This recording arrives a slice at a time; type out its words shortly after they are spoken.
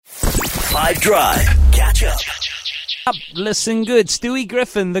5 Drive. Catch up. Listen good. Stewie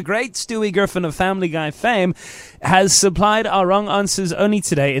Griffin, the great Stewie Griffin of Family Guy fame, has supplied our wrong answers only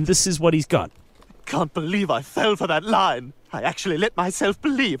today, and this is what he's got. Can't believe I fell for that line. I actually let myself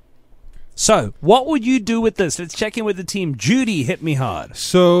believe. So, what would you do with this? Let's check in with the team. Judy, hit me hard.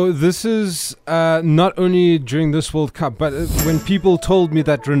 So this is not only during this World Cup, but when people told me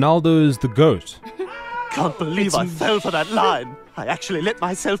that Ronaldo is the GOAT. Can't believe I fell for that line. I actually let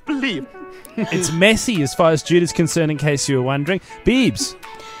myself believe. It's Messi as far as Judy's concerned, in case you were wondering. Beebs.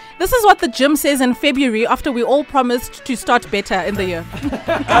 This is what the gym says in February after we all promised to start better in the year.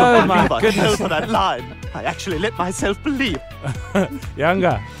 Oh my I goodness. fell for that line. I actually let myself believe.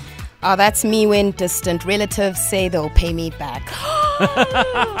 Younger. Oh, that's me when distant relatives say they'll pay me back.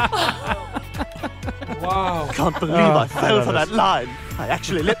 Wow. Can't believe I fell for that line. I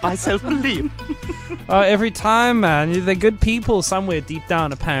actually let myself believe. Every time, man. They're good people somewhere deep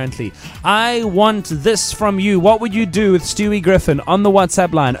down, apparently. I want this from you. What would you do with Stewie Griffin on the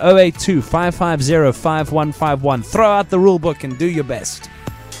WhatsApp line 082 550 5151? Throw out the rule book and do your best.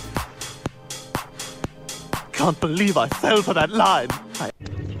 Can't believe I fell for that line.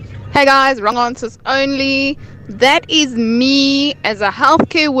 Hey guys, wrong answers only. That is me as a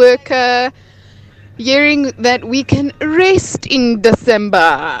healthcare worker hearing that we can rest in December.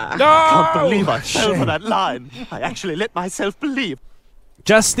 Can't believe I fell for that line. I actually let myself believe.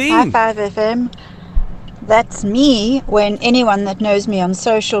 Justine. High 5 FM. That's me when anyone that knows me on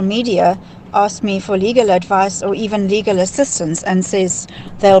social media asks me for legal advice or even legal assistance and says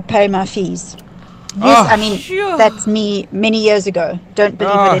they'll pay my fees. Yes, I mean, that's me many years ago. Don't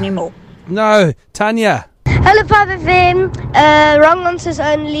believe it anymore. No. Tanya. Hello, 5FM. Wrong answers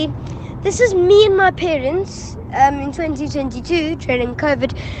only. This is me and my parents in 2022 during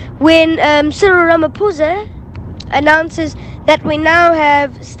COVID when Cyril Ramaphosa announces that we now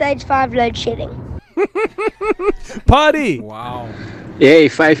have stage 5 load shedding. Party. Wow. Hey,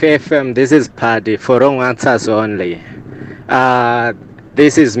 5FM, this is Paddy for wrong answers only.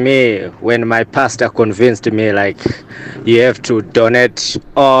 This is me when my pastor convinced me like you have to donate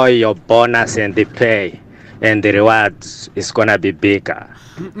all your bonus and the pay and the reward is gonna be bigger.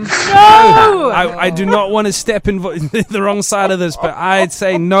 No! I do not want to step in the wrong side of this, but I'd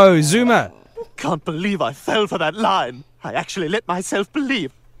say no. Zuma. Can't believe I fell for that line. I actually let myself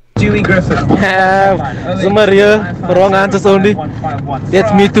believe. Stewie Griffin. Zuma here, wrong answers only.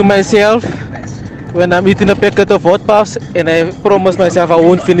 That's me to myself. When I'm eating a packet of hot puffs and I promise myself I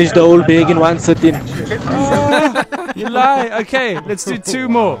won't finish the whole bag in one sitting. You lie. Okay, let's do 2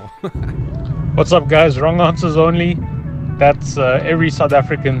 more. What's up, guys? Wrong answers only. That's every South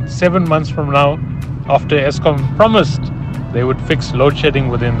African 7 months from now, after Eskom promised they would fix load shedding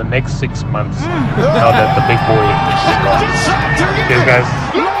within the next 6 months. Now that the big boy is gone. Cheers, guys.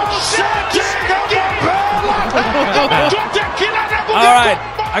 All right,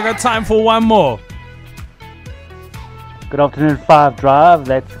 I got time for 1 more. Good afternoon, 5 Drive.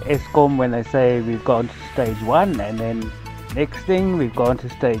 That's Eskom when they say we've gone to stage 1, and then next thing we've gone to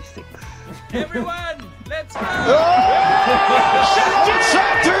stage 6. Everyone, let's go!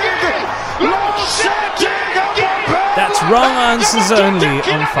 That's wrong answers only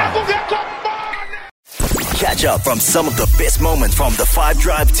on 5. Catch up from some of the best moments from the 5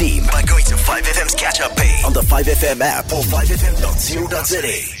 Drive team by going to 5FM's catch up page on the 5FM app or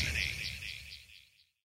 5FM.co.za.